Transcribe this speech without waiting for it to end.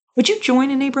Would you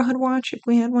join a neighborhood watch if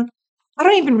we had one? I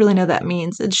don't even really know what that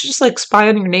means. It's just like spy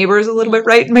on your neighbors a little bit,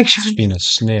 right? Make sure. Just being a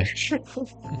snitch.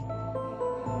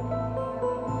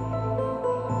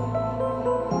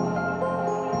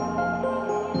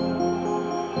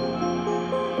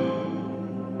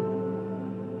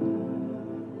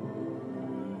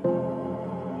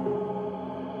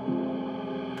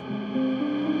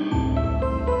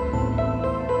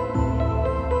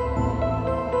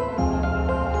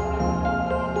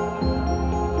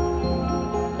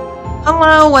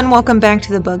 Hello and welcome back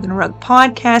to the Bug and Rug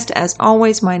podcast. As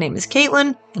always, my name is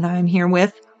Caitlin and I'm here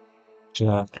with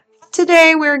Jack.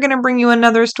 Today we're going to bring you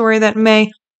another story that may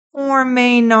or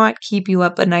may not keep you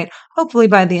up at night. Hopefully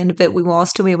by the end of it we will all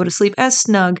still be able to sleep as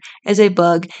snug as a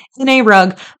bug in a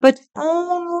rug, but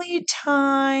only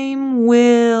time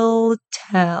will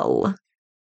tell.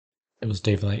 It was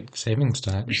daylight savings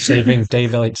time.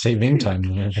 Daylight saving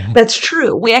time. That's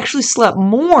true. We actually slept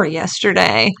more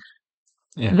yesterday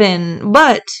Yeah.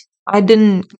 but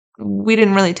we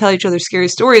didn't really tell each other scary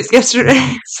stories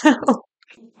yesterday.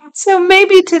 So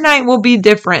maybe tonight will be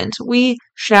different. We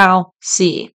shall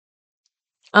see.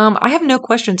 I have no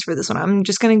questions for this one. I'm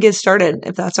just going to get started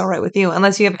if that's all right with you,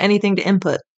 unless you have anything to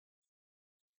input.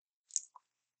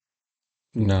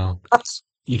 No.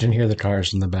 You can hear the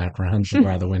cars in the background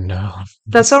by the window.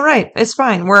 That's all right. It's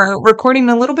fine. We're recording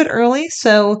a little bit early,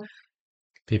 so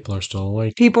People are still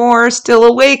awake. people are still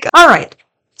awake. All right.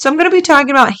 So I'm going to be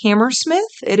talking about Hammersmith.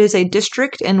 It is a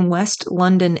district in West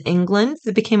London, England,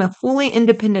 that became a fully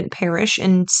independent parish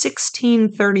in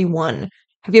 1631.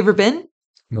 Have you ever been?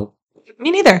 Nope.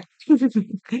 Me neither.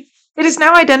 It is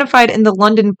now identified in the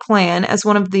London Plan as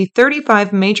one of the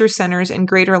 35 major centers in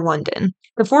Greater London.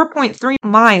 The 4.3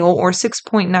 mile or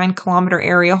 6.9 kilometer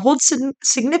area holds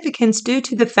significance due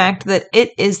to the fact that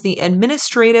it is the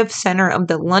administrative center of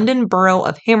the London Borough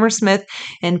of Hammersmith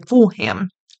and Fulham.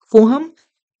 Fulham?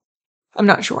 I'm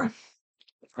not sure.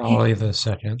 Probably the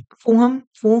second. Fulham?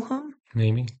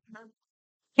 Maybe.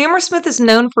 Hammersmith is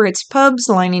known for its pubs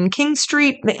lining King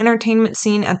Street, the entertainment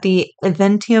scene at the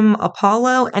Eventim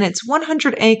Apollo, and its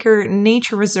 100-acre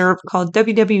nature reserve called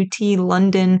WWT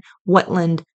London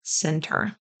Wetland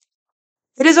Centre.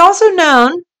 It is also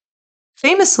known,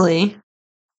 famously,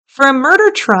 for a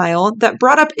murder trial that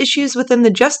brought up issues within the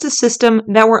justice system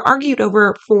that were argued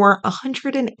over for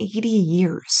 180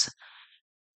 years.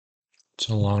 It's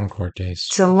a long court case.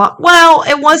 It's a lot. Well,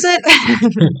 it wasn't.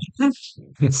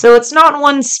 So it's not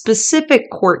one specific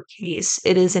court case.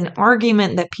 It is an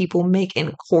argument that people make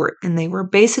in court, and they were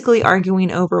basically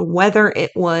arguing over whether it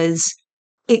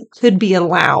could be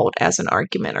allowed as an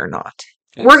argument or not.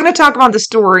 Yes. We're going to talk about the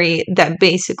story that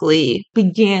basically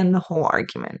began the whole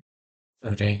argument.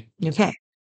 Okay. Okay.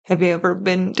 Have you ever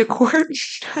been to court?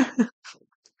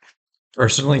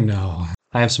 Personally, no.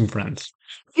 I have some friends.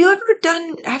 Have you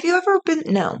ever been?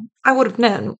 No, I would have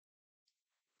known.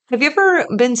 Have you ever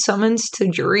been summoned to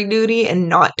jury duty and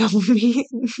not told me?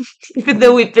 Even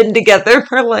though we've been together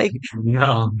for like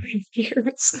No. 5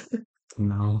 years.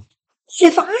 No.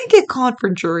 If I get called for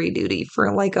jury duty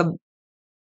for like I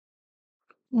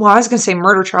was going to say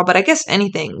murder trial, but I guess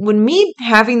anything, would me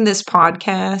having this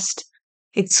podcast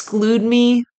exclude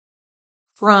me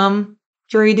from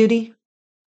jury duty?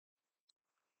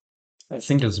 I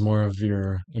think it's more of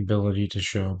your ability to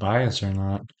show bias or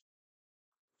not.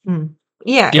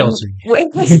 Yeah. Guilty. Well,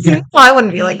 I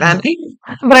wouldn't be like that.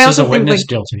 But I This is also a think witness like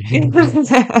guilty.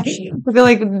 I feel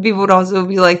like people would also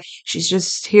be like, she's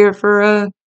just here for a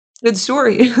good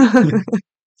story.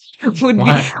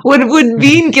 Why? Would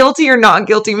being guilty or not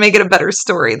guilty make it a better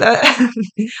story? That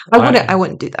I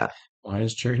wouldn't do that. Why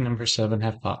does jury number 7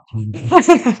 have popcorn?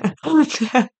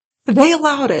 They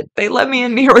allowed it. They let me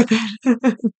in here with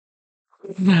it.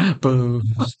 Boo.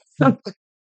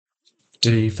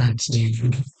 Defense.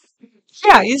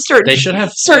 Yeah, you They should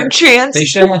have chants. They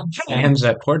should have fans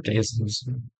at court cases.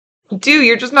 Dude,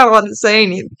 you're just not allowed to say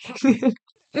anything.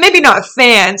 Maybe not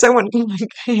fans. I wouldn't be like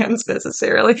fans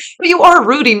necessarily. But you are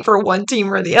rooting for one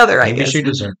team or the other, I guess. Maybe she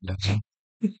deserved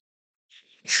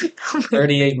it.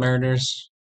 38 murders.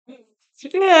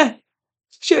 Yeah.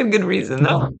 She had good reason,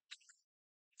 though.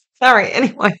 All right,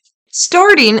 anyway.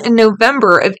 Starting in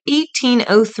November of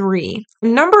 1803, a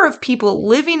number of people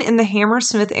living in the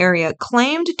Hammersmith area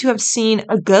claimed to have seen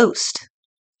a ghost.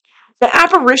 The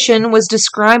apparition was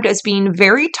described as being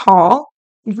very tall,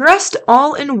 dressed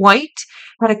all in white,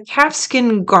 had a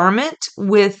calfskin garment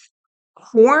with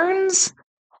horns,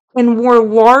 and wore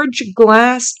large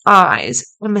glass eyes.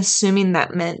 I'm assuming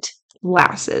that meant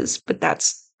glasses, but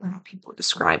that's how people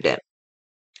described it.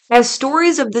 As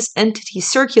stories of this entity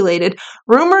circulated,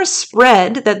 rumors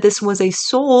spread that this was a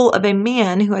soul of a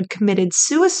man who had committed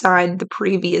suicide the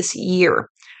previous year.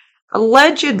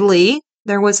 Allegedly,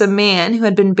 there was a man who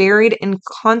had been buried in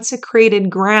consecrated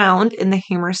ground in the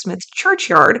Hammersmith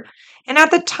churchyard, and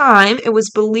at the time it was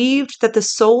believed that the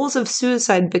souls of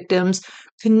suicide victims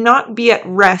could not be at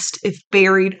rest if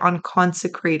buried on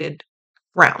consecrated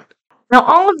ground. Now,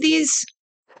 all of these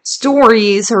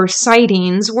stories or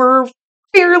sightings were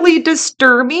fairly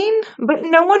disturbing, but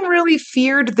no one really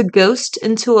feared the ghost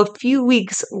until a few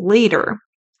weeks later.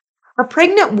 A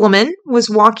pregnant woman was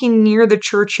walking near the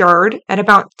churchyard at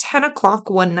about 10 o'clock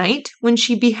one night when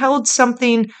she beheld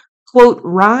something, quote,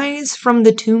 rise from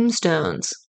the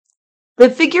tombstones. The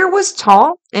figure was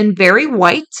tall and very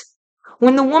white.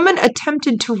 When the woman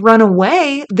attempted to run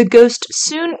away, the ghost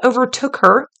soon overtook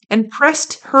her and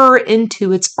pressed her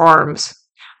into its arms.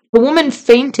 The woman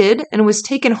fainted and was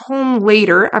taken home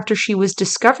later after she was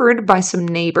discovered by some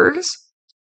neighbors.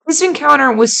 This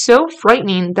encounter was so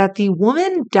frightening that the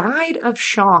woman died of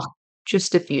shock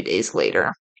just a few days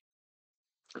later.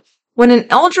 When an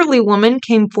elderly woman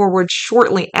came forward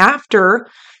shortly after,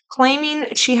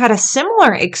 claiming she had a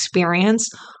similar experience,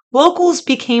 locals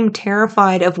became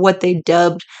terrified of what they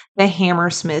dubbed the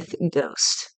Hammersmith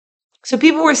Ghost. So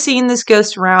people were seeing this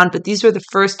ghost around, but these were the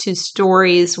first two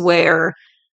stories where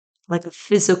like a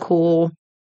physical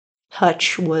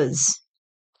touch was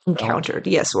encountered,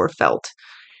 yes, or felt.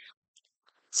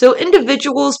 So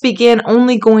individuals began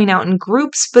only going out in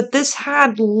groups, but this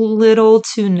had little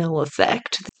to no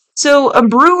effect. So a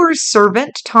brewer's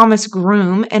servant, Thomas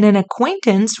Groom, and an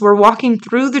acquaintance were walking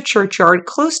through the churchyard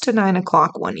close to 9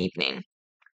 o'clock one evening.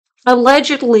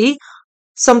 Allegedly,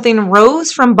 something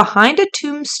rose from behind a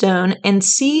tombstone and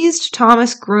seized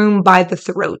Thomas Groom by the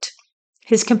throat.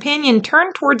 His companion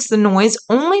turned towards the noise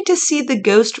only to see the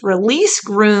ghost release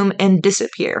Groom and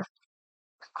disappear.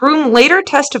 Groom later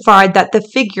testified that the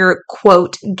figure,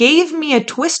 quote, gave me a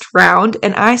twist round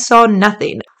and I saw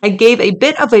nothing. I gave a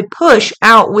bit of a push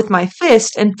out with my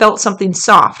fist and felt something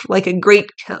soft, like a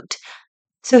greatcoat.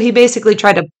 So he basically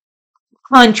tried to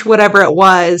punch whatever it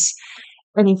was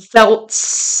and he felt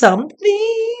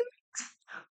something,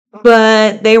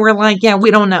 but they were like, yeah,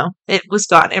 we don't know. It was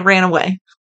gone. It ran away.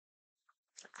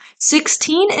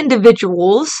 16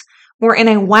 individuals were in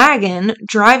a wagon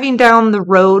driving down the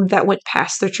road that went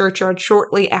past the churchyard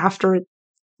shortly after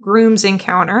Groom's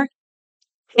encounter,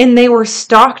 and they were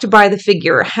stalked by the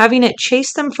figure, having it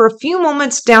chase them for a few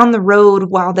moments down the road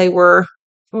while they were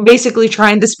basically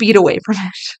trying to speed away from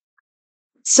it.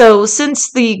 So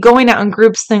since the going out in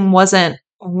groups thing wasn't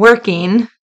working,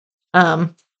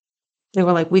 they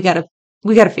were like, we gotta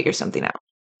figure something out.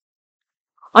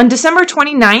 On December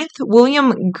 29th,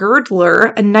 William Girdler,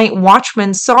 a night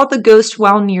watchman, saw the ghost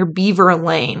while near Beaver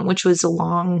Lane, which was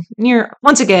near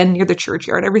the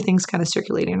churchyard. Everything's kind of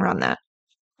circulating around that.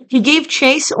 He gave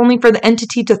chase only for the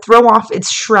entity to throw off its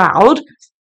shroud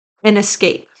and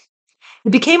escape.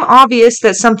 It became obvious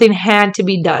that something had to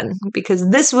be done because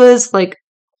this was like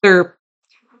their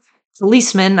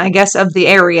policeman, I guess, of the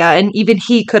area, and even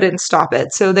he couldn't stop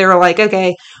it. So they were like,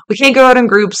 okay, we can't go out in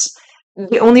groups.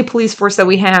 The only police force that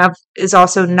we have is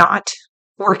also not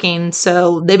working.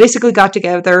 So they basically got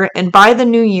together, and by the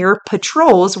new year,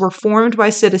 patrols were formed by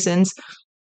citizens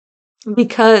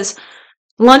because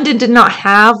London did not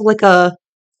have like a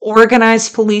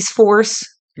organized police force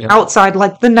outside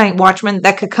like the night watchman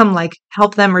that could come like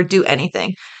help them or do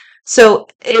anything. So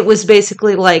it was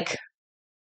basically like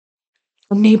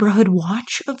a neighborhood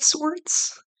watch of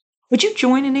sorts. Would you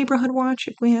join a neighborhood watch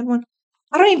if we had one?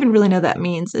 I don't even really know what that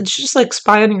means. It's just like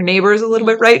spy on your neighbors a little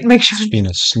bit, right? Make sure. Being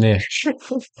a snitch.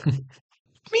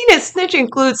 Being a snitch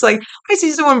includes like, I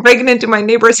see someone breaking into my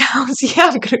neighbor's house. Yeah,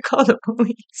 I'm gonna call the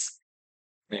police.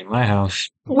 In my house.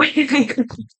 If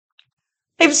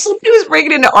somebody was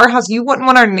breaking into our house, you wouldn't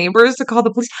want our neighbors to call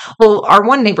the police. Well, our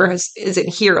one neighbor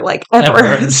isn't here like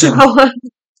ever. So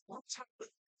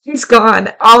he's gone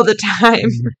all the time.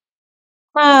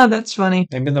 Oh, that's funny.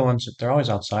 Maybe they're always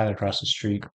outside across the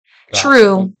street.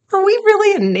 True. Are we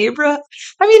really a neighborhood?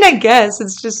 I mean, I guess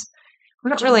it's just, we're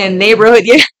not really a neighborhood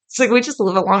yet. It's like we just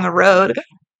live along a road.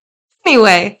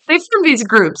 Anyway, they formed these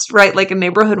groups, right? Like a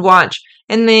neighborhood watch.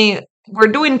 And they were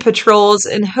doing patrols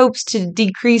in hopes to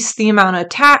decrease the amount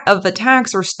of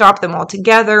attacks or stop them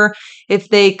altogether. If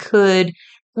they could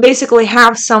basically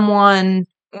have someone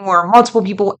or multiple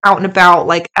people out and about,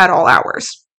 like at all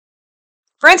hours.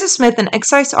 Francis Smith, an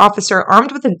excise officer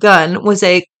armed with a gun, was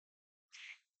a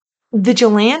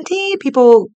vigilante.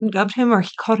 People dubbed him, or he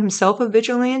called himself a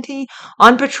vigilante,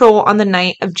 on patrol on the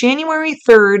night of January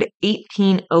 3rd,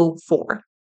 1804.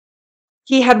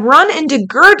 He had run into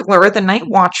Girdler, the night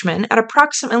watchman, at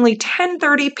approximately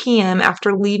 10:30 p.m.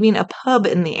 after leaving a pub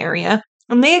in the area,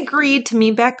 and they agreed to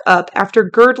meet back up after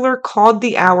Girdler called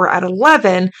the hour at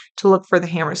 11 to look for the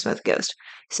Hammersmith Ghost.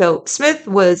 So Smith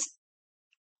was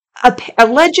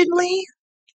allegedly,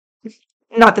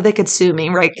 not that they could sue me,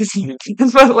 right?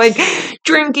 Because but like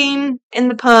drinking in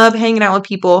the pub, hanging out with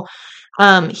people.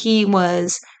 He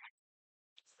was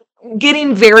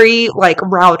getting very like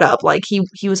riled up. Like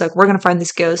he was like, "We're gonna find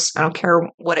this ghost. I don't care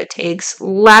what it takes."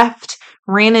 Left,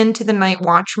 ran into the night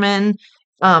watchman.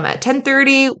 At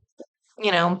 10:30,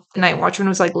 the night watchman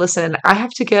was like, "Listen, I have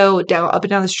to go down up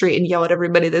and down the street and yell at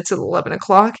everybody that's at 11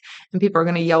 o'clock, and people are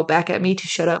gonna yell back at me to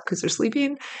shut up because they're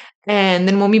sleeping, and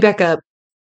then we'll meet back up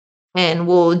and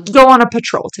we'll go on a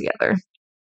patrol together."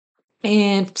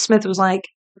 And Smith was like,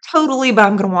 "Totally, but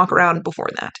I'm gonna walk around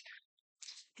before that."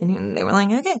 And they were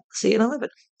like, "Okay, see you at 11."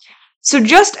 So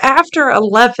just after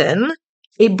 11,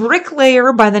 a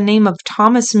bricklayer by the name of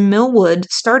Thomas Millwood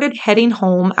started heading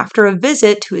home after a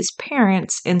visit to his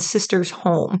parents' and sister's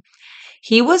home.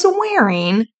 He was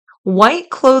wearing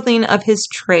white clothing of his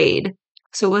trade,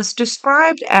 so it was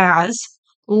described as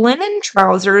linen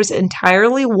trousers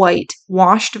entirely white,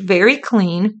 washed very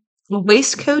clean, a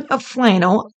waistcoat of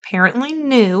flannel, apparently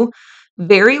new,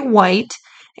 very white,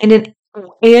 and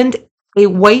a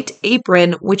white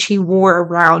apron which he wore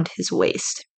around his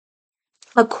waist.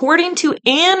 According to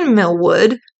Anne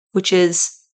Millwood, which is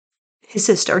his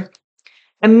sister,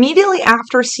 immediately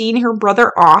after seeing her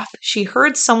brother off, she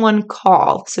heard someone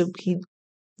call. So he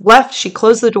left, she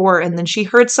closed the door, and then she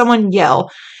heard someone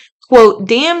yell, quote,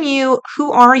 "Damn you,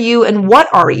 who are you and what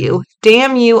are you?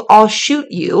 Damn you, I'll shoot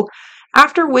you."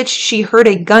 After which she heard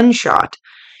a gunshot.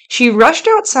 She rushed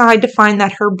outside to find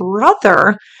that her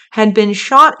brother had been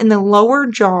shot in the lower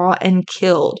jaw and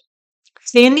killed.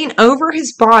 Standing over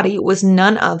his body was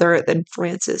none other than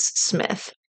Francis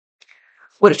Smith.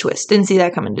 What a twist. Didn't see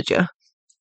that coming, did you?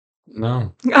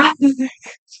 No,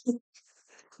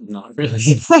 not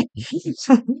really.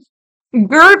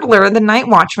 Girdler, the night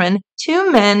watchman, two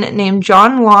men named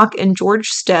John Locke and George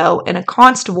Stowe, and a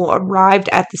constable arrived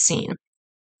at the scene.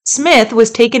 Smith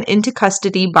was taken into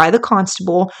custody by the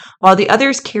constable, while the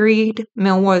others carried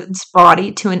Millwood's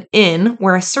body to an inn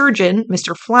where a surgeon,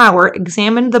 Mr. Flower,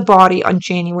 examined the body on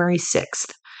January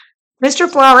 6th. Mr.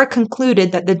 Flower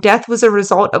concluded that the death was a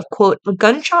result of, quote, "a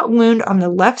gunshot wound on the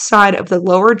left side of the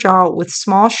lower jaw with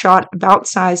small shot about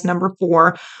size number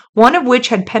 4, one of which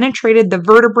had penetrated the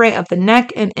vertebrae of the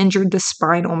neck and injured the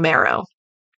spinal marrow."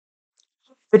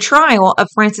 The trial of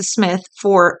Francis Smith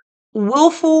for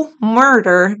willful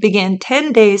murder began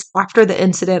 10 days after the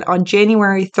incident on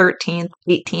January 13th,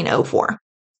 1804.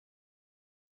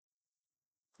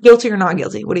 Guilty or not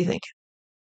guilty? What do you think?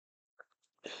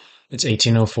 It's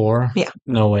 1804. Yeah.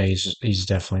 No way. He's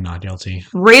definitely not guilty.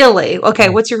 Really? Okay, Yeah.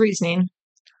 what's your reasoning?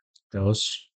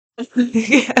 Ghost.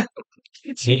 Yeah.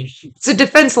 He, It's a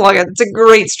defense lawyer. It's a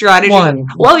great strategy. One.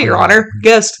 Well, Your Honor,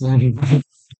 ghost.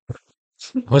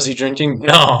 Was he drinking?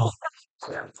 No.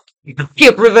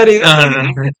 Can't prove anything.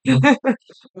 No.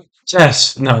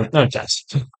 Jess. No, Jess.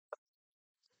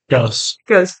 Ghost.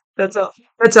 Ghost. That's all.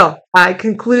 That's all. I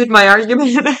conclude my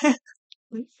argument.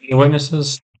 The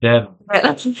witnesses? Dead.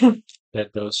 Dead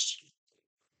ghost.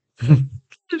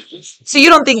 So you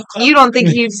don't think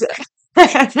he's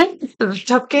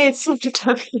tough case?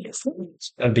 Tough case.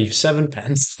 That'd be 7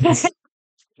 pence.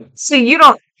 So you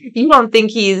don't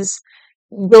think he's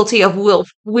guilty of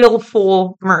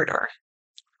willful murder?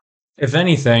 If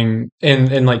anything,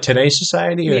 in like today's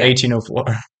society or Yeah.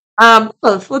 1804?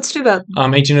 Both. Let's do that.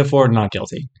 1804, not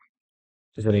guilty.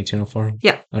 Is it 1804?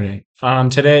 Yeah. Okay.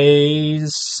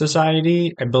 Today's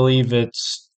society, I believe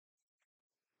is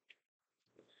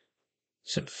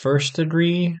it first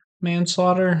degree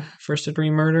manslaughter? First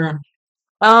degree murder?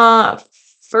 First.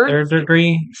 Third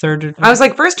degree? I was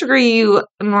like, first degree, you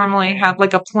normally have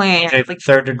like a plan. Okay, Like,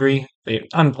 third degree?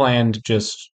 Unplanned,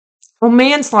 just... well,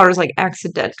 manslaughter is like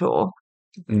accidental,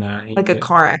 Nah. like a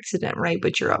car accident, right?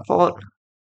 But you're at fault.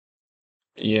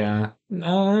 Yeah.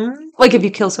 Like if you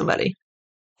kill somebody.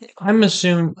 I'm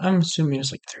assuming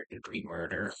it's like third degree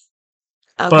murder.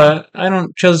 Okay. But I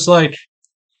don't, because like,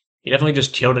 he definitely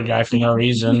just killed a guy for no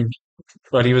reason.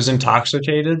 But he was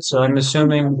intoxicated, so I'm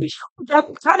assuming... That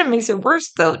kind of makes it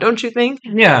worse, though, don't you think?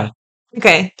 Yeah.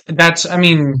 Okay. We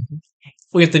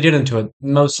have to get into it.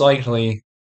 Most likely,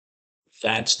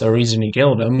 that's the reason he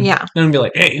killed him. Yeah. Then be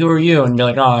like, "Hey, who are you?" And be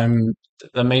like, "Oh, I'm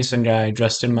the Mason guy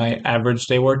dressed in my average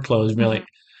day work clothes." Be like,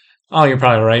 "Oh, you're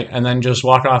probably right." And then just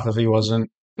walk off if he wasn't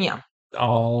Yeah.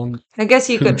 all I guess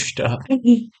you could. pooched up.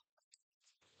 I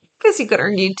guess you could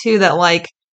argue too that like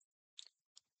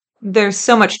there's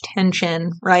so much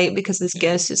tension, right? Because this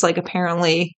ghost is like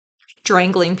apparently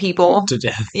strangling people. To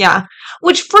death. Yeah.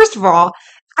 Which, first of all,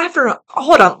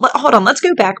 hold on, let's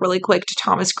go back really quick to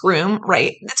Thomas Groom,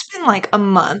 right? It's been like a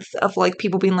month of like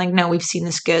people being like, no, we've seen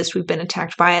this ghost, we've been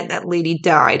attacked by it, that lady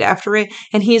died after it.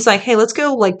 And he's like, hey, let's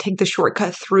go like take the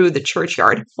shortcut through the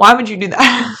churchyard. Why would you do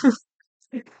that?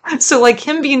 So like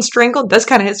him being strangled, that's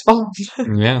kind of his fault.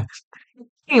 Yeah.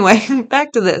 Anyway,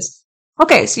 back to this.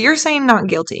 Okay, so you're saying not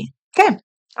guilty. Okay,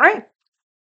 all right.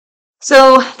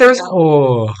 So there's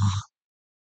Oh,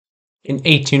 in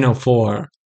 1804,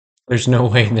 there's no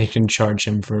way they can charge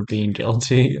him for being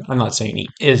guilty. I'm not saying he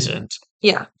isn't.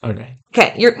 yeah. Okay.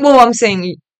 Okay, I'm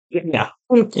saying Yeah.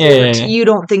 in court, Yeah. you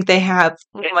don't think they have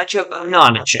much of a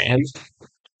Not a chance.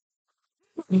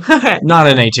 Okay. Not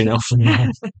in 1804.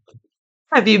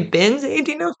 Have you been to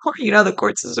 1804? You know how the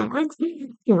court system works.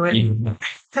 Right.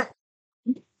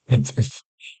 If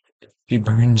he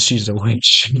burns, she's a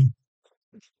witch.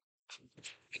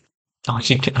 Oh,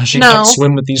 she No. can't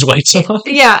swim with these weights on.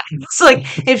 Yeah, it's like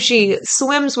if she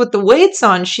swims with the weights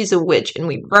on, she's a witch and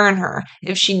we burn her.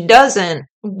 If she doesn't,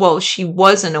 well, she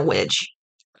wasn't a witch,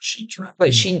 She tried.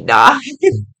 but she died.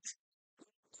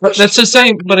 That's the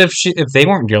same. But if they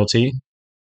weren't guilty,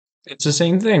 it's the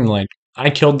same thing. Like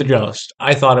I killed the ghost.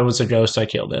 I thought it was a ghost. I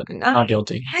killed it. Not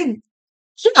guilty.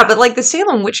 Yeah, but like the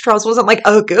Salem witch trials wasn't like,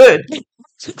 oh, good.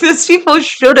 These people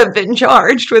should have been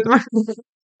charged with murder.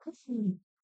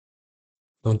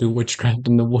 Don't do witchcraft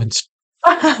in the woods.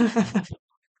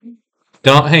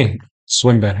 Don't. Hey,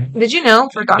 swim better. Did you know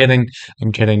for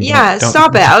I'm kidding. Yeah, Don't.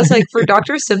 stop it. I was like, for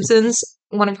Dr. Simpson's,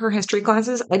 one of her history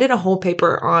classes, I did a whole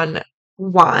paper on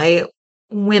why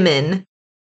women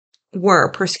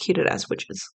were persecuted as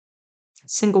witches.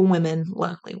 Single women,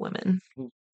 lonely women.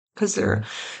 Because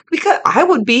I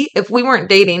would be if we weren't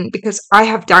dating, because I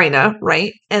have Dinah,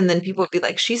 right? And then people would be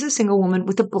like, she's a single woman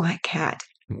with a black cat.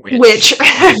 Witch.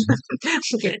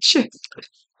 Witch.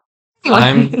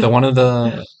 I'm the one of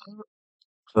the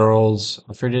girls.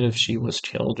 I forget if she was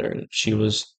killed or she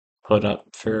was put up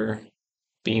for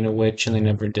being a witch and they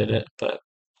never did it. But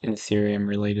in theory, I'm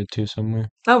related to somewhere.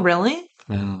 Oh, really?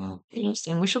 I don't know.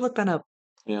 Interesting. We should look that up.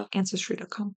 Yeah.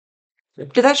 Ancestry.com.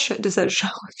 Does that show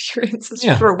if your ancestors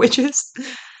Yeah. were witches?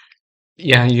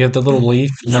 Yeah, you have the little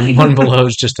leaf, and then one below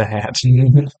is just a hat.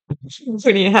 What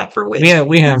do you have for witch? Yeah,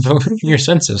 we have your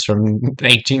census from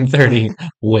 1830.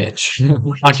 Witch.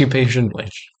 Occupation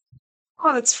witch.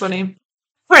 Oh, that's funny.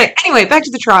 All right. Anyway, back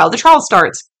to the trial. The trial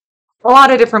starts. A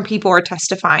lot of different people are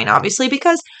testifying, obviously,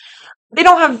 because they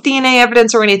don't have DNA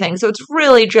evidence or anything. So it's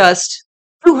really just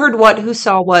who heard what, who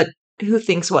saw what, who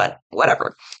thinks what,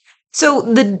 whatever. So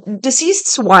the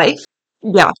deceased's wife,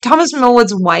 Thomas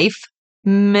Millwood's wife,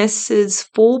 Mrs.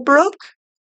 Fulbrook.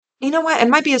 You know what? It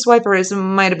might be his wife or it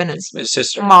might have been his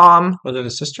sister. Mom. Was it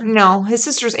his sister? No, his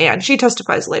sister's aunt. She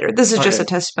testifies later. This is just Okay. a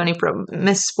testimony from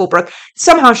Miss Fulbrook.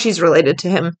 Somehow she's related to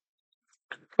him.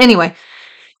 Anyway,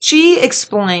 she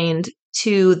explained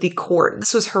to the court.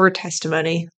 This was her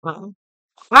testimony.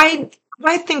 I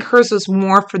think hers was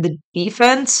more for the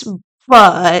defense,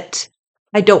 but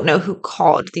I don't know who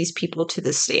called these people to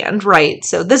the stand, right?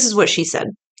 So this is what she said.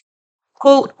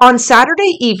 Quote, on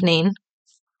Saturday evening,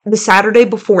 the Saturday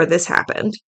before this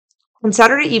happened, on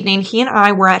Saturday evening, he and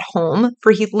I were at home,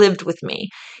 for he lived with me.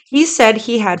 He said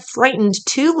he had frightened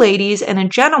two ladies and a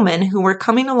gentleman who were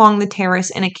coming along the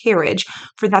terrace in a carriage,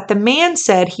 for that the man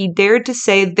said he dared to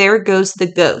say, there goes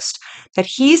the ghost, that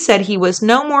he said he was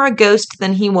no more a ghost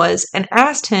than he was, and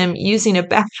asked him, using a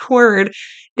bad word,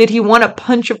 did he want a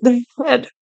punch of the head?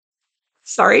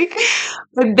 Sorry.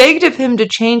 I begged of him to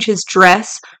change his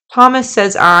dress. Thomas,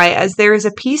 says I, as there is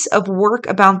a piece of work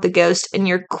about the ghost, and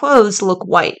your clothes look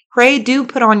white. Pray do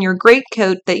put on your great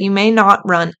coat, that you may not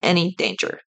run any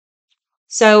danger.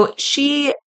 So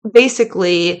she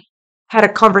basically had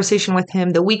a conversation with him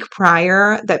the week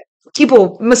prior that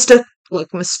people mistook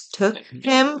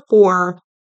him for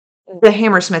the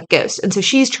Hammersmith Ghost. And so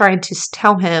she's trying to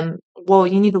tell him, well,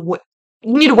 you need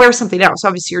to wear something else.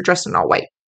 Obviously, you're dressed in all white.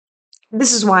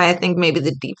 This is why I think maybe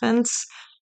the defense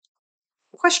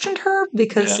questioned her,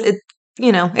 because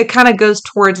it kind of goes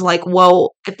towards like,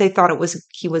 well, if they thought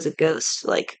he was a ghost,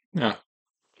 like,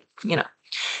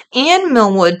 Anne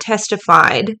Millwood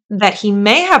testified that he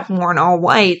may have worn all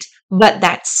white, but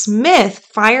that Smith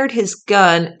fired his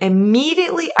gun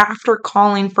immediately after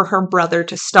calling for her brother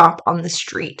to stop on the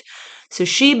street. So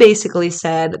she basically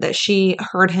said that she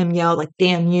heard him yell, like,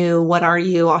 damn you, what are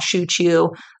you, I'll shoot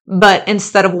you. But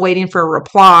instead of waiting for a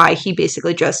reply, he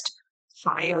basically just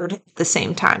fired at the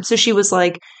same time. So she was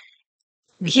like,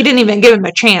 he didn't even give him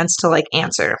a chance to, like,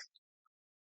 answer.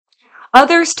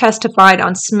 Others testified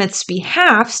on Smith's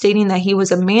behalf, stating that he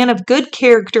was a man of good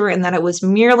character and that it was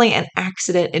merely an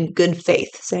accident in good faith,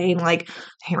 saying like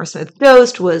Hammersmith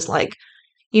Ghost was like,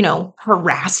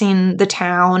 harassing the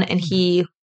town and he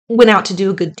went out to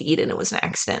do a good deed and it was an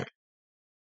accident.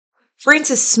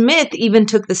 Francis Smith even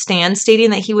took the stand,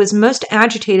 stating that he was most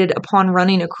agitated upon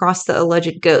running across the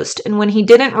alleged ghost, and when he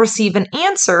didn't receive an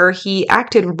answer, he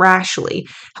acted rashly.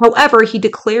 However, he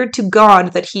declared to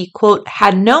God that he, quote,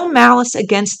 had no malice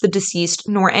against the deceased,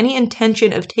 nor any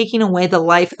intention of taking away the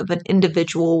life of an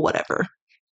individual whatever.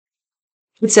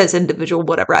 It says individual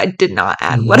whatever. I did not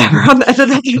add whatever on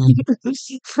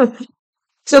that.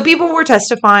 So people were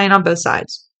testifying on both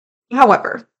sides.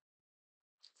 However,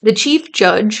 the Chief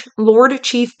Judge, Lord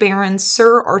Chief Baron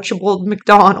Sir Archibald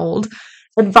MacDonald,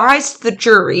 advised the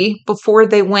jury before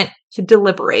they went to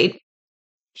deliberate.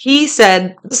 This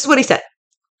is what he said,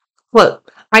 quote,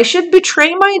 I should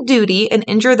betray my duty and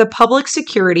injure the public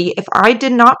security if I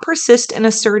did not persist in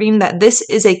asserting that this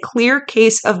is a clear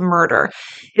case of murder,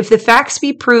 if the facts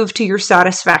be proved to your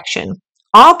satisfaction.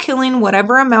 All killing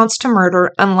whatever amounts to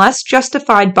murder, unless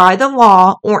justified by the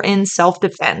law or in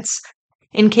self-defense.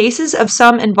 In cases of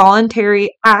some involuntary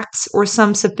acts or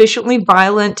some sufficiently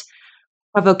violent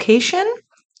provocation,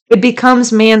 it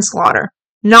becomes manslaughter.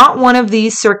 Not one of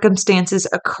these circumstances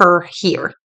occur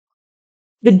here.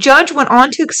 The judge went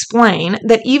on to explain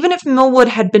that even if Millwood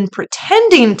had been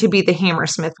pretending to be the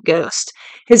Hammersmith Ghost,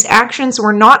 his actions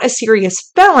were not a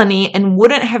serious felony and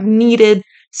wouldn't have needed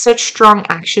such strong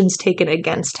actions taken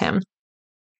against him.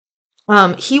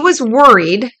 He was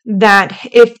worried that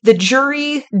if the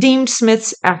jury deemed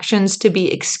Smith's actions to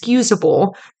be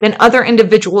excusable, then other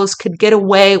individuals could get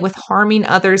away with harming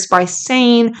others by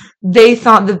saying they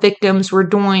thought the victims were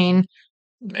doing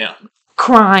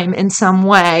crime in some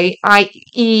way,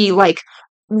 i.e., like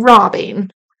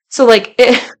robbing. So, like,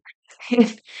 if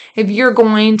you're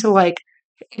going to,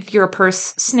 if you're a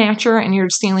purse snatcher and you're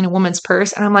stealing a woman's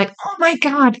purse, and I'm like, oh my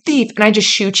God, thief, and I just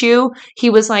shoot you, he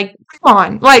was like, come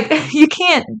on, you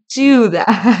can't do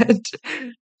that.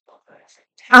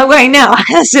 Oh, I know.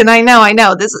 Listen, I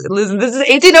know. This is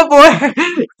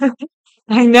 1804.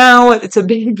 I know, it's a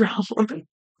big problem.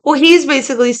 Well, he's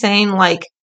basically saying,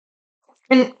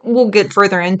 and we'll get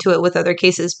further into it with other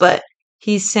cases, but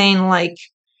he's saying,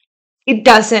 it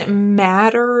doesn't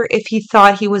matter if he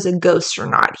thought he was a ghost or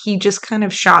not. He just kind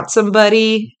of shot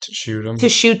somebody to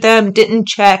shoot them, didn't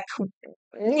check,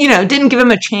 didn't give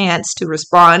him a chance to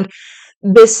respond.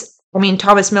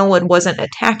 Thomas Millwood wasn't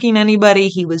attacking anybody.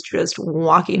 He was just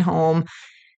walking home.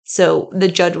 So the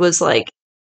judge was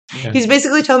he's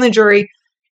basically telling the jury, it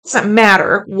doesn't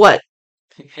matter what.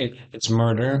 It's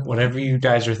murder. Whatever you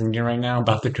guys are thinking right now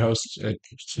about the ghost,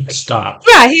 stop.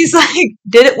 Yeah, he's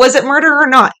was it murder or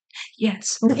not?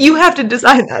 Yes. You have to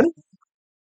decide that.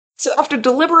 So after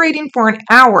deliberating for an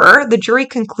hour, the jury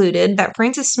concluded that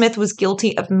Francis Smith was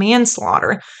guilty of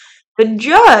manslaughter. The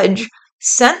judge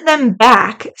sent them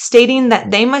back, stating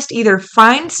that they must either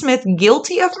find Smith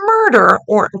guilty of murder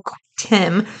or acquit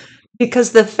him,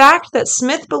 because the fact that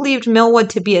Smith believed Millwood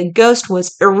to be a ghost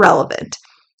was irrelevant.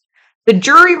 The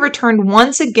jury returned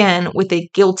once again with a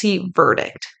guilty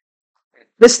verdict.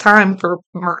 This time for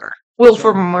murder.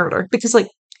 For murder. Because,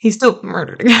 he still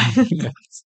murdered again.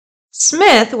 Yes.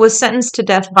 Smith was sentenced to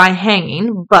death by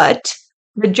hanging, but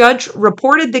the judge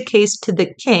reported the case to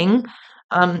the king,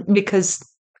 because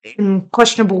in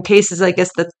questionable cases, I guess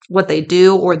that's what they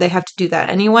do, or they have to do that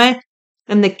anyway.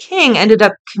 And the king ended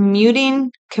up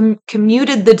commuted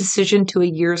the decision to a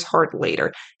year's hard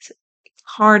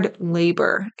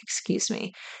labor, excuse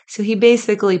me. So he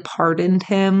basically pardoned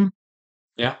him.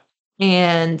 Yeah.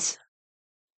 And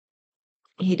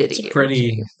he did a year.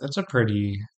 That's a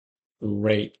pretty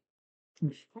great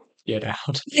get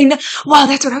out. Wow,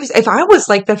 that's what I was. If I was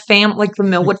the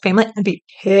Millwood family, I'd be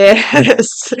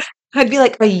pissed. I'd be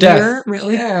like, a year?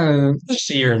 Really? Yeah, just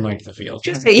a year in the field.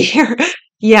 Just a year.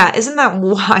 Yeah, isn't that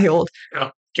wild? Oh,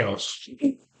 ghost.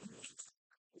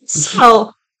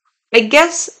 So, I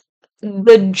guess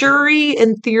the jury,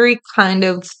 in theory, kind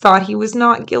of thought he was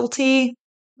not guilty,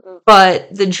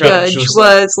 but the judge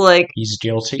was like, he's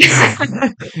guilty.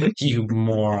 You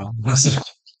moron.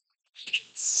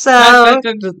 So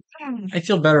I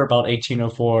feel better about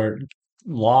 1804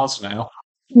 laws now.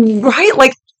 Right?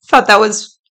 I thought that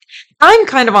was. I'm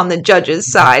kind of on the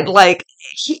judge's side.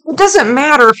 It doesn't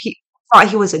matter if he thought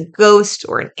he was a ghost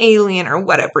or an alien or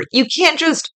whatever. You can't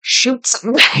just shoot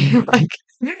somebody.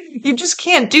 You just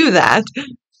can't do that.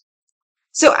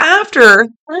 So after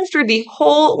the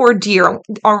whole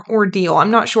ordeal,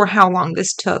 I'm not sure how long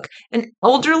this took, an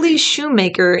elderly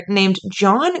shoemaker named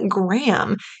John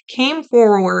Graham came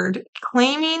forward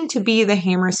claiming to be the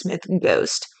Hammersmith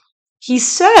Ghost. He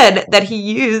said that he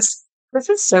used, this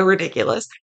is so ridiculous.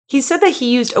 He said that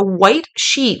he used a white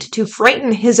sheet to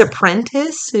frighten his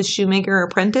apprentice, his shoemaker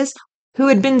apprentice, who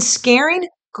had been scaring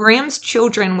Graham's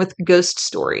children with ghost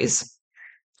stories.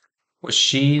 Was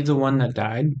she the one that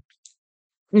died?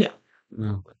 No.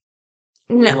 No.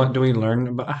 No. What do we learn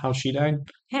about how she died?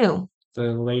 Who?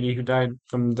 The lady who died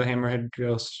from the Hammerhead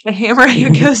Ghost. The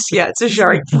Hammerhead Ghost? Yeah, it's a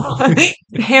shark.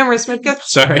 Hammersmith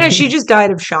Ghost? Sorry. No, she just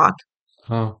died of shock.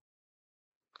 Oh.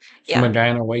 Yeah. From a guy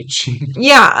in a white sheet.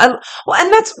 Yeah. Well,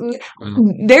 and that's,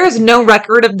 there's no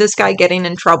record of this guy getting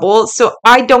in trouble, so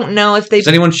I don't know if they... Does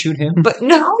anyone shoot him? But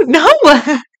no.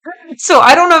 So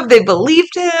I don't know if they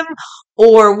believed him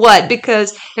or what,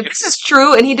 because if this is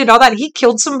true and he did all that, he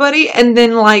killed somebody and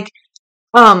then, like,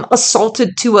 assaulted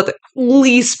at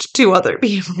least two other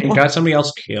people. He got somebody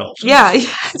else killed. Yeah,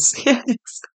 yes.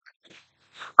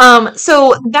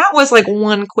 So that was like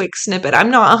one quick snippet.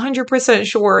 I'm not 100%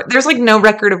 sure. There's like no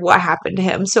record of what happened to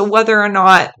him. So whether or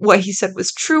not what he said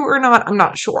was true or not, I'm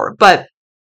not sure. But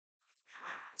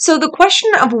so the question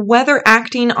of whether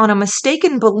acting on a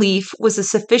mistaken belief was a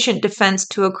sufficient defense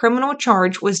to a criminal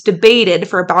charge was debated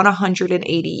for about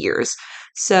 180 years.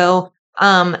 So,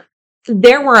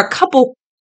 there were a couple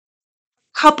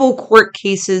court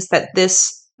cases that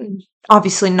this,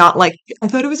 obviously not like, I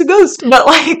thought it was a ghost, but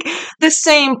like the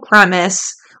same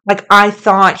premise. Like, I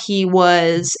thought he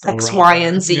was X, Y,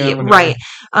 and Z. Yeah, right.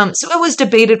 So it was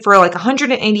debated for like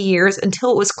 180 years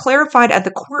until it was clarified at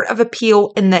the Court of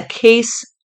Appeal in the case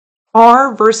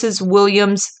R versus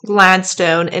Williams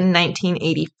Gladstone in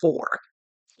 1984.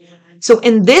 So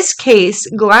in this case,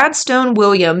 Gladstone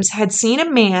Williams had seen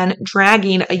a man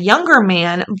dragging a younger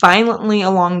man violently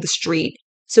along the street.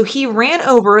 So he ran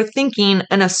over thinking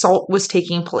an assault was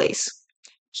taking place.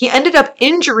 He ended up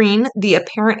injuring the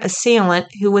apparent assailant,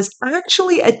 who was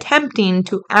actually attempting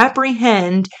to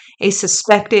apprehend a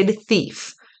suspected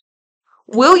thief.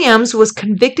 Williams was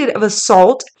convicted of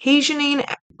assault, occasioning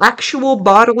actual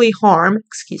bodily harm,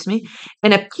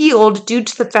 and appealed due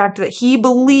to the fact that he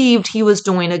believed he was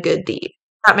doing a good deed.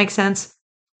 That makes sense?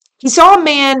 He saw a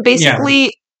man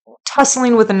basically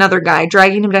tussling with another guy,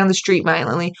 dragging him down the street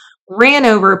violently, ran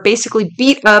over, basically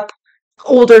beat up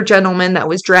older gentleman that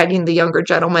was dragging the younger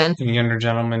gentleman. The younger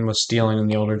gentleman was stealing and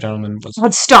the older gentleman was...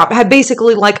 Had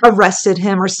basically like arrested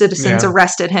him, or citizens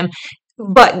arrested him.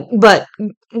 But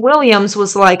Williams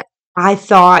was like, I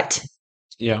thought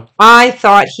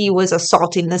he was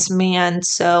assaulting this man,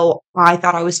 so I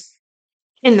thought I was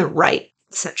in the right,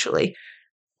 essentially.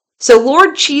 So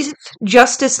Lord Chief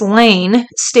Justice Lane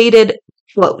stated,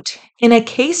 quote, in a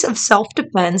case of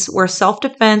self-defense where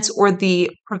self-defense or the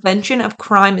prevention of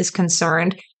crime is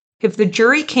concerned, if the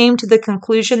jury came to the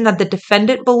conclusion that the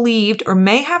defendant believed or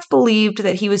may have believed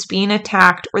that he was being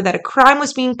attacked or that a crime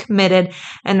was being committed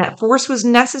and that force was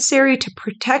necessary to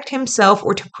protect himself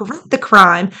or to prevent the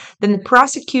crime, then the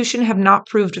prosecution have not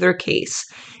proved their case.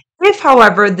 If,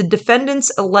 however, the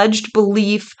defendant's alleged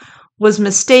belief was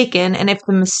mistaken, and if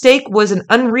the mistake was an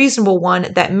unreasonable one,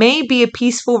 that may be a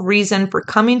peaceful reason for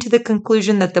coming to the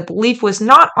conclusion that the belief was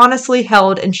not honestly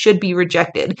held and should be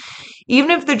rejected.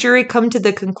 Even if the jury come to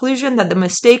the conclusion that the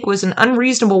mistake was an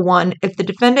unreasonable one, if the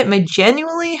defendant may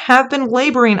genuinely have been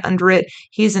laboring under it,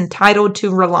 he is entitled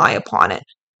to rely upon it.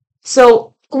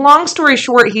 So, long story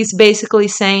short, he's basically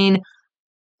saying,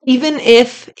 even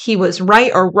if he was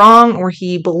right or wrong, or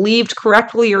he believed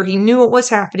correctly, or he knew what was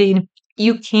happening,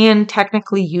 you can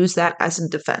technically use that as a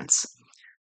defense.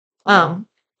 A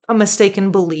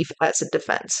mistaken belief as a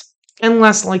defense.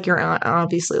 Unless, like, you're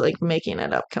obviously, like, making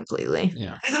it up completely.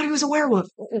 Yeah. I thought he was a werewolf.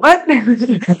 What?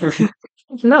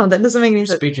 No, that doesn't make any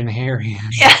sense. Speaking hairy.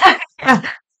 Yeah.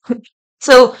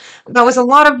 So, that was a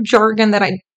lot of jargon that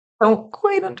I don't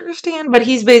quite understand, but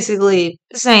he's basically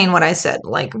saying what I said.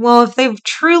 Like, well, if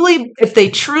they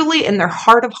truly in their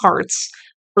heart of hearts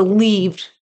believed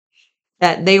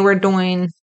that they were doing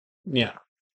the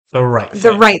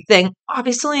right thing,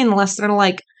 obviously, unless they're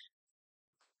like,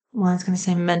 well, I was going to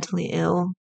say mentally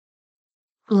ill.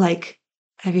 Like,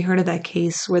 have you heard of that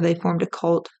case where they formed a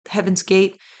cult, Heaven's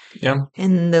Gate? Yeah.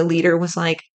 And the leader was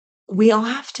like, we all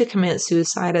have to commit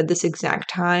suicide at this exact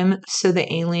time so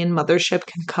the alien mothership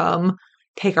can come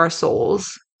take our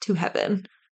souls to heaven.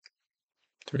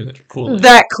 It's really cool.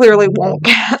 That clearly won't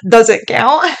doesn't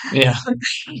count. Yeah.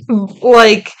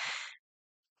 Like,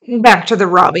 back to the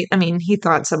robbing. I mean, he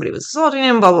thought somebody was assaulting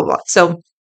him, blah, blah, blah. So,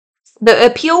 The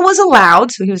appeal was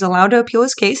allowed, so he was allowed to appeal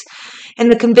his case,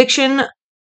 and the conviction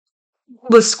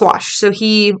was squashed. So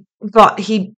he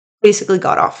basically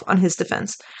got off on his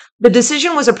defense. The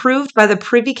decision was approved by the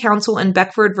Privy Council in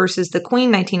Beckford versus the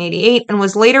Queen, 1988, and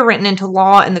was later written into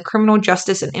law in the Criminal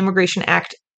Justice and Immigration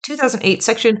Act 2008,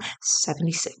 Section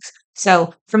 76.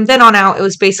 So from then on out, it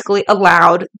was basically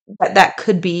allowed that that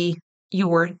could be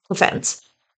your defense.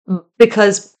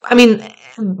 Because, I mean,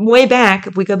 way back,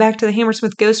 if we go back to the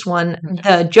Hammersmith Ghost one,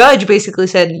 the judge basically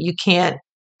said you can't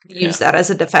use that as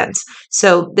a defense.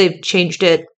 So they've changed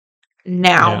it.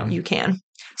 Now you can.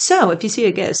 So if you see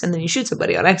a ghost and then you shoot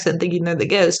somebody on accident thinking they're the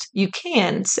ghost, you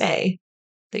can say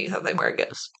that you thought they were a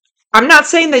ghost. I'm not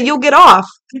saying that you'll get off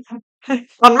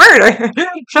on murder. I'm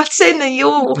not saying that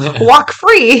you'll walk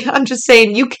free. I'm just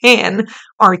saying you can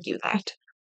argue that.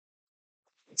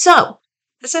 So,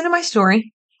 that's the end of my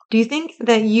story. Do you think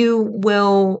that do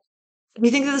you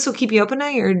think that this will keep you up at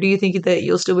night, or do you think that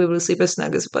you'll still be able to sleep as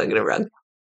snug as a bug in a rug?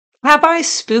 Have I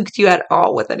spooked you at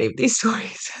all with any of these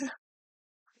stories?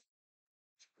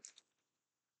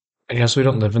 I guess we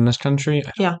don't live in this country.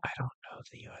 I Yeah. don't know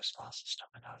the U.S. law system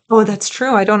enough. Oh, that's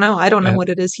true. I don't know. I don't know what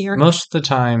it is here. Most of the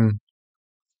time,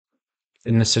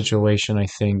 in this situation, I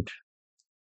think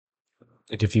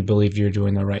like if you believe you're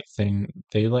doing the right thing,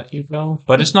 they let you go.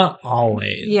 But it's not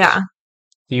always. Yeah.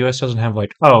 The U.S. doesn't have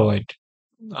like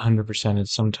 100%.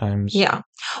 It's sometimes Yeah.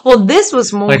 Well, this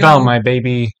was more like, oh, my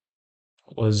baby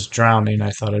was drowning.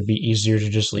 I thought it'd be easier to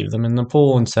just leave them in the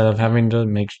pool instead of having to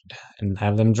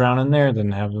have them drown in there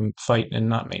than have them fight and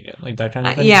not make it. Like that kind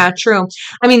of thing. Yeah, true.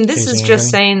 I mean, this is just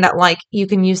saying that like you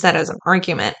can use that as an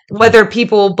argument, whether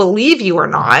people believe you or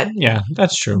not. Yeah,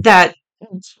 that's true. That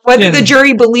whether the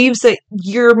jury believes that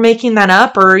you're making that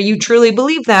up or you truly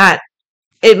believe that,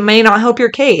 it may not help your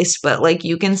case, but like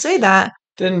you can say that.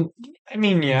 Then, I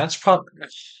mean, yeah, it's probably,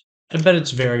 I bet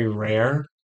it's very rare.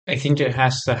 I think it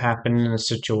has to happen in a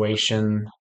situation.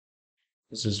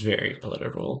 This is very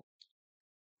political,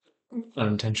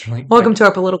 unintentionally. Welcome to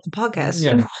our political podcast.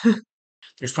 Yeah.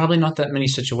 There's probably not that many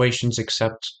situations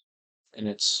except, and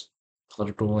it's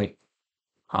political, like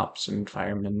cops and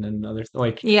firemen and other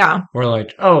like. Yeah. We're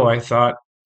like, oh, I thought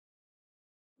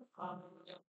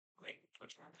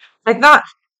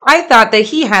that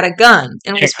he had a gun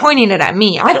and was pointing it at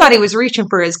me. I thought he was reaching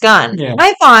for his gun. Yeah.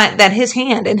 I thought that his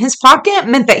hand in his pocket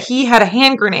meant that he had a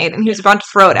hand grenade and he was about to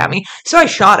throw it at me. So I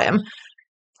shot him.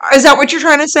 Is that what you're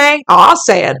trying to say? Oh, I'll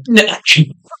say it.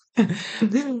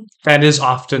 That is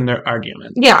often their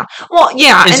argument. Yeah. Well,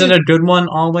 yeah. Is it a good one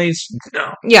always?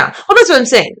 No. Yeah. Well, that's what I'm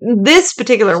saying. This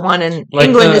particular one in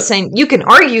England is saying you can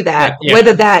argue that,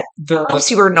 whether that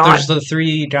helps you or not. There's the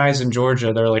 3 guys in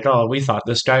Georgia. They're like, oh, we thought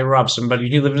this guy robbed somebody.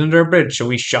 He lived under a bridge, so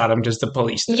we shot him because the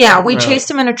police did. Yeah, we chased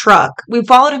him in a truck. We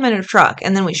followed him in a truck,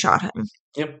 and then we shot him.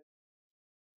 Yep.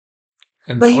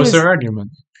 And that was their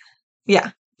argument.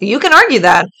 Yeah. You can argue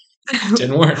that.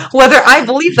 Didn't work. Whether I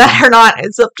believe that or not,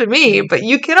 it's up to me, but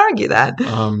you can argue that.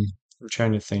 I'm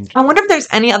trying to think. I wonder if there's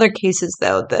any other cases,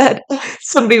 though, that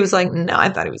somebody was like, no, I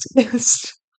thought he was a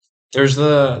ghost. There's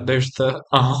the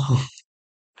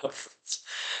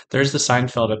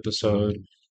Seinfeld episode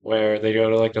where they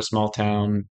go to like a small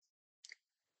town.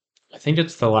 I think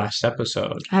it's the last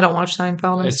episode. I don't watch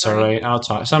Seinfeld. It's all right. I'll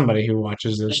talk. Somebody who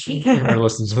watches this or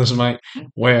listens to this might.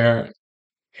 Where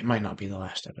it might not be the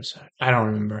last episode. I don't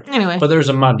remember. Anyway, but there was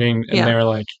a mugging, and they were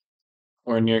like,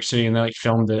 "We're in New York City," and they like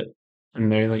filmed it,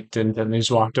 and they like didn't. And they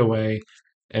just walked away,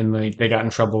 and like they got in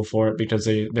trouble for it because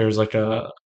there's like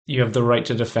you have the right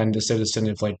to defend a citizen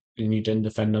if like and you didn't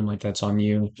defend them, like that's on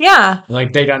you. Yeah.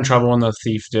 Like they got in trouble and the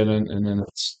thief didn't, and then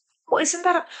it's. Well, isn't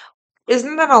that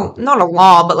not a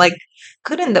law, but like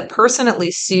couldn't the person at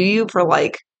least sue you for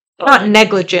like not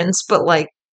negligence, but like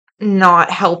not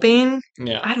helping?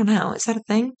 Yeah. I don't know. Is that a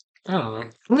thing? I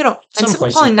don't know. Instead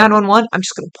of calling 911, I'm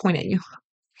just gonna point at you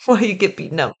while you get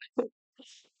beaten up.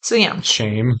 So yeah.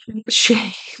 Shame.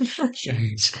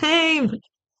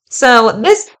 So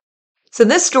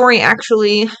this story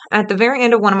actually, at the very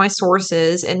end of one of my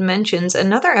sources, it mentions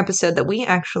another episode that we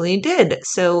actually did.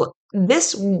 So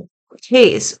this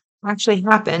case actually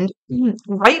happened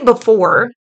right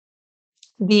before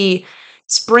the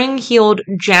Spring-Heeled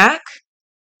Jack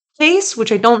case,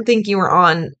 which I don't think you were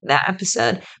on that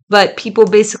episode, but people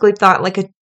basically thought like a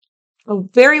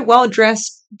very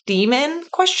well-dressed demon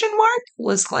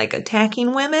was like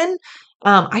attacking women.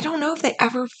 I don't know if they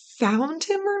ever found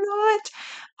him or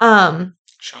not.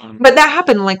 But that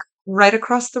happened like right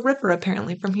across the river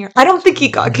apparently from here. I don't think he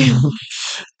got killed.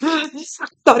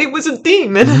 Thought he was a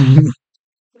demon.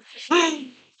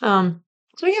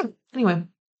 So yeah, anyway.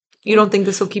 You don't think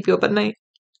this will keep you up at night?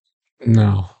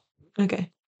 No.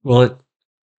 Okay. Well,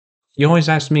 you always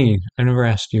ask me. I never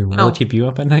asked you. Will Oh. it keep you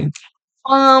up at night?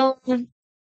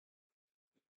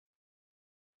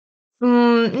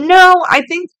 No, I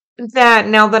think that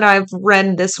now that I've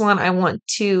read this one, I want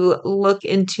to look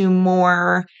into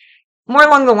more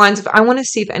along the lines of I want to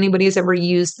see if anybody has ever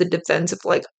used the defense of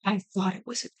like, I thought it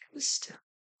was a ghost.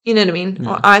 You know what I mean?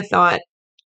 Or Yeah. I thought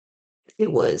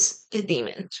it was a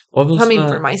demon What was coming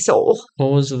for my soul.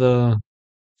 the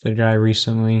guy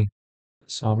recently?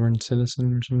 Sovereign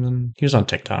Citizen or something? He was on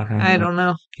TikTok. I don't I know. don't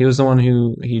know. He was the one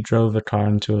who he drove a car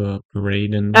into a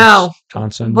parade in Oh,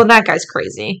 Wisconsin. well, that guy's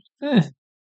crazy. Eh.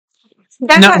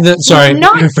 That guy, Sorry,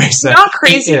 not rephrase that. not He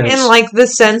crazy in is. like the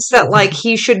sense that like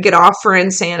he should get off for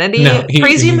insanity. No,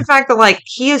 Crazy in the fact that like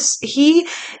he is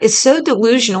so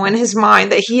delusional in his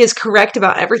mind that he is correct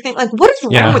about everything. Like, what is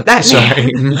wrong with that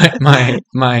sorry, man?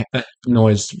 my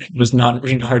noise was not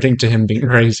regarding to him being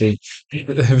crazy.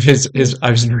 His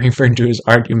I was referring to his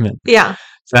argument Yeah.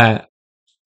 that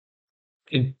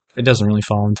it doesn't really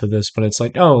fall into this, but it's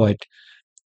like, oh, like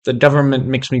the government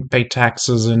makes me pay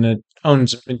taxes and it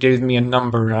gives me a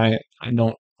number. I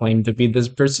don't claim to be this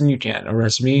person. You can't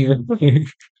arrest me. I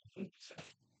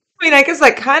mean, I guess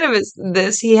that kind of is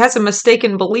this. He has a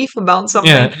mistaken belief about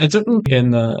something. Yeah, and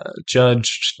the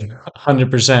judge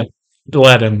 100%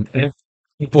 let him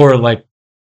for like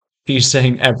he's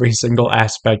saying every single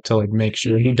aspect to like make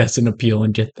sure he doesn't appeal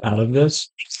and get out of this.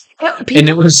 And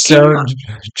it was so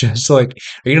just like,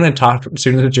 are you gonna talk as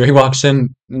soon as the jury walks in?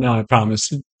 No, I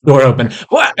promise. Door open.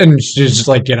 What? And she's just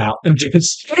like, get out. And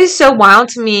just It is so wild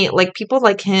to me, like people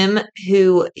like him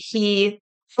who he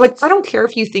like. I don't care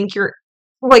if you think you're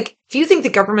like if you think the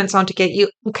government's on to get you.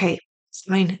 Okay,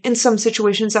 fine. In some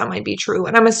situations, that might be true,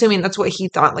 and I'm assuming that's what he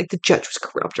thought. Like the judge was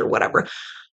corrupt or whatever.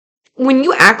 When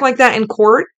you act like that in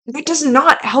court, that does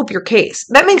not help your case.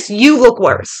 That makes you look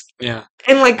worse. yeah.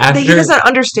 And like he doesn't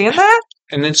understand that.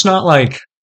 And it's not like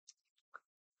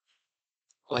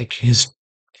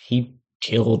he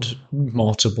killed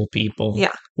multiple people.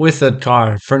 Yeah. With a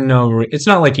car for no reason. It's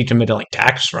not like he committed like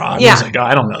tax fraud. Yeah. He's like, oh,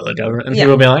 I don't know the government. And Yeah.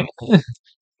 people will be like,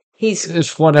 He's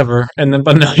it's whatever. And then,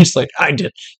 but no, he's like, I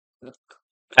did.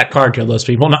 That car killed those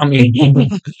people, not me.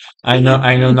 I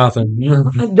know nothing.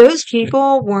 those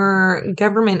people were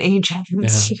government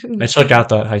agents. Yeah. I took out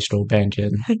that high school band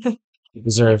kid. He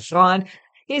deserved. God,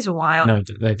 he's wild. No,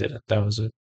 they didn't. That was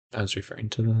it. I was referring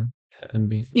to the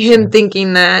MB. Him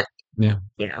thinking that. Yeah.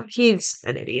 Yeah, he's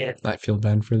an idiot. I feel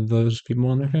bad for those people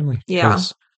and their family. Yeah.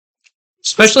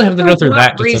 Especially having to go through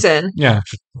that reason. Yeah.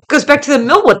 Goes back to the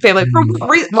Millwood family. For what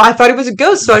reason? Well, I thought he was a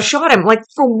ghost, so I shot him. Like,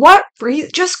 for what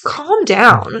reason? Just calm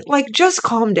down. Like, just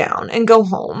calm down and go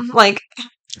home. Like,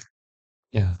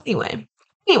 yeah. Anyway,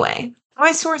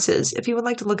 my sources, if you would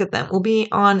like to look at them, will be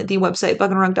on the website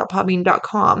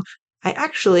bugandrug.podbean.com. I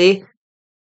actually,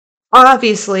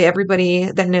 obviously,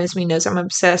 everybody that knows me knows I'm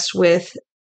obsessed with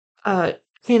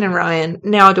Shane and Ryan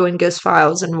now doing Ghost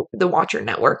Files and the Watcher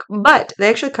Network, but they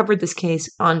actually covered this case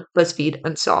on BuzzFeed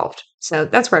Unsolved. So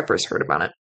that's where I first heard about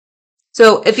it.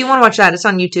 So if you want to watch that, it's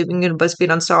on YouTube. You can go to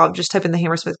BuzzFeed Unsolved, just type in the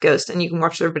Hammersmith Ghost, and you can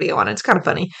watch their video on it. It's kind of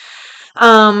funny.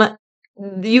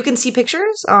 You can see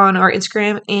pictures on our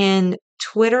Instagram and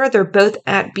Twitter. They're both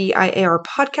at BIAR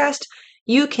Podcast.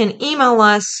 You can email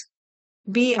us,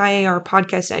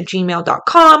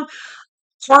 biarpodcast@gmail.com.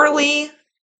 Harley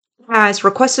has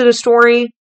requested a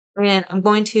story, and I'm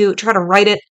going to try to write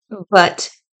it, but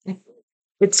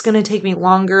it's going to take me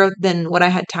longer than what I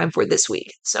had time for this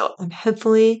week. So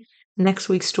hopefully next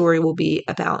week's story will be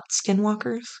about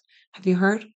skinwalkers. Have you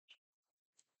heard?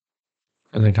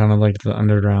 Are they kind of like the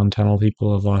underground tunnel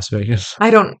people of Las Vegas?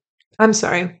 I'm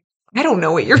sorry. I don't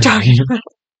know what you're talking about.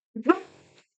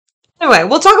 Anyway,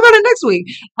 we'll talk about it next week.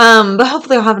 But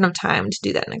hopefully I'll have enough time to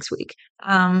do that next week.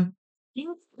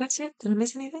 That's it. Did I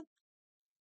miss anything?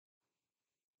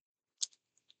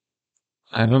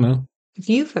 I don't know. If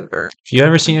you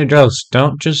ever seen a ghost,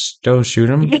 don't just go shoot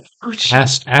them.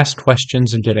 Ask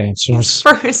questions and get answers.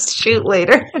 First, shoot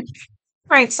later. All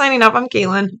right, signing off. I'm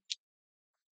Caitlin.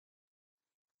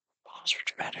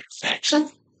 Dramatic effects.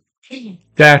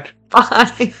 Jack.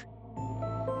 Bye.